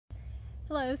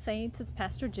Hello Saints, it's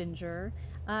Pastor Ginger.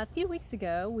 A few weeks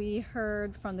ago we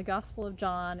heard from the Gospel of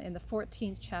John in the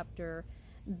 14th chapter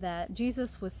that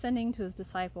Jesus was sending to his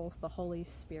disciples the Holy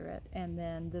Spirit, and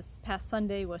then this past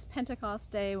Sunday was Pentecost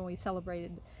Day when we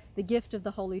celebrated the gift of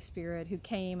the Holy Spirit, who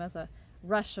came as a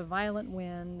rush of violent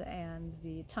wind and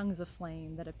the tongues of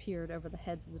flame that appeared over the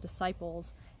heads of the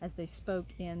disciples as they spoke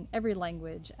in every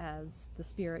language as the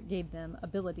Spirit gave them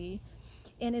ability.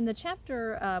 And in the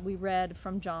chapter we read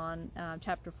from John,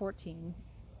 chapter 14,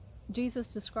 Jesus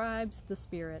describes the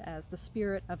Spirit as the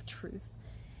Spirit of truth.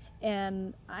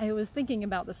 And I was thinking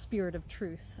about the Spirit of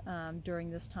truth during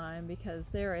this time, because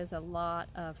there is a lot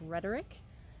of rhetoric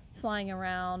flying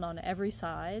around on every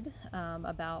side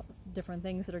about different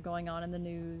things that are going on in the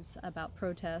news, about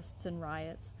protests and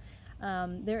riots.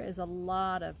 There is a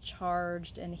lot of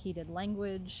charged and heated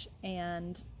language,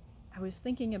 and I was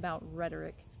thinking about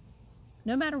rhetoric.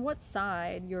 No matter what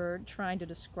side you're trying to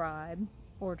describe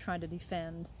or trying to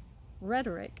defend,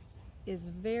 rhetoric is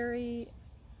very,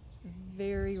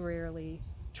 very rarely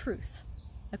truth,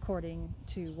 according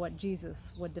to what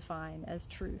Jesus would define as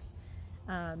truth.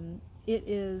 It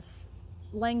is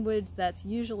language that's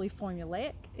usually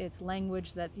formulaic. It's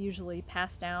language that's usually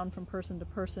passed down from person to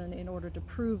person in order to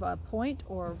prove a point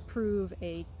or prove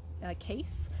a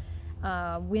case,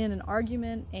 win an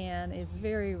argument, and is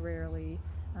very rarely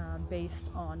based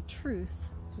on truth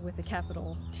with a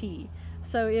capital T.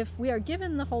 So if we are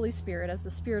given the Holy Spirit as the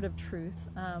Spirit of truth,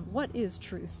 what is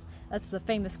truth? That's the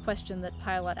famous question that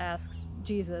Pilate asks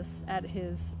Jesus at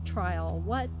his trial.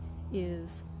 What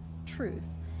is truth?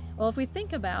 Well, if we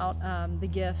think about the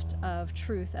gift of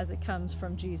truth as it comes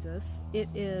from Jesus, it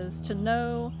is to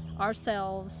know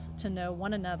ourselves, to know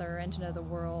one another, and to know the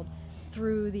world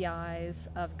through the eyes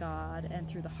of God and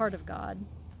through the heart of God.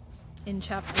 In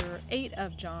chapter 8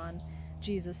 of John,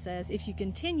 Jesus says, "If you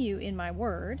continue in my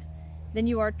word, then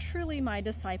you are truly my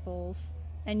disciples,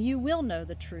 and you will know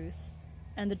the truth,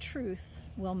 and the truth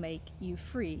will make you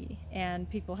free." And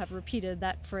people have repeated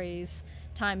that phrase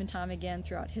time and time again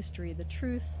throughout history. The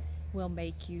truth will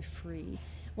make you free.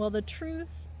 Well, the truth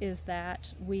is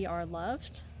that we are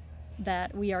loved,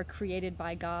 that we are created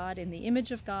by God in the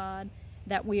image of God,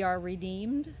 that we are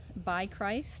redeemed by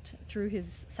Christ through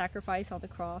his sacrifice on the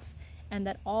cross, and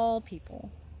that all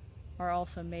people are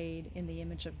also made in the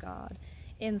image of God.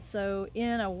 And so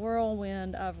in a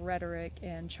whirlwind of rhetoric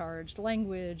and charged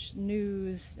language,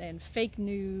 news and fake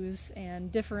news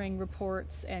and differing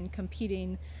reports and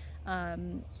competing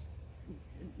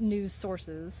news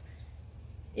sources,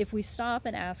 if we stop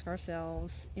and ask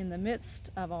ourselves, in the midst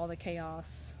of all the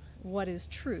chaos, what is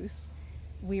truth?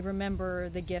 We remember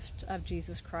the gift of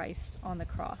Jesus Christ on the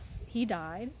cross. He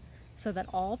died so that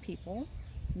all people,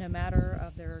 no matter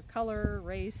of their color,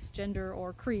 race, gender,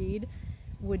 or creed,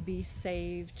 would be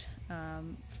saved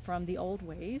from the old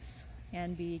ways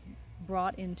and be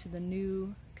brought into the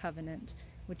new covenant,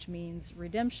 which means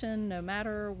redemption, no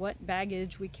matter what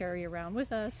baggage we carry around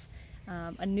with us,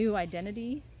 a new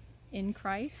identity in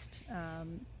Christ,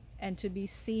 and to be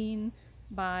seen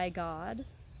by God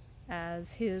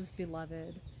as his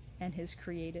beloved and his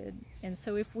created. And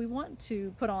so if we want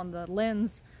to put on the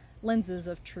lenses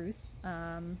of truth,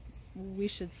 we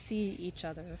should see each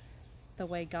other the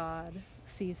way God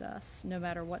sees us, no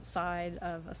matter what side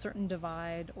of a certain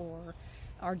divide or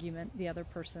argument the other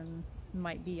person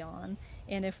might be on.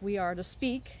 And if we are to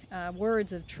speak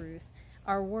words of truth,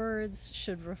 our words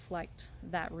should reflect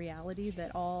that reality,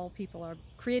 that all people are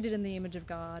created in the image of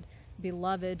God,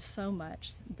 beloved so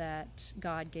much that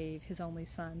God gave his only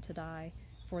Son to die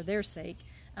for their sake.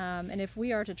 And if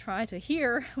we are to try to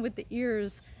hear with the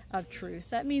ears of truth,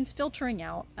 that means filtering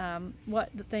out what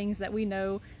the things that we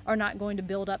know are not going to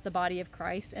build up the body of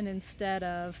Christ, and instead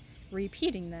of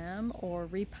repeating them or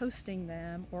reposting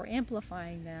them or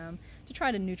amplifying them, to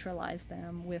try to neutralize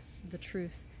them with the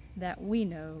truth that we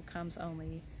know comes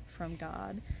only from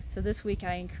God. So this week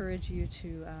I encourage you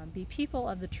to be people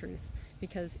of the truth,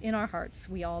 because in our hearts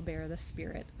we all bear the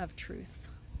Spirit of truth.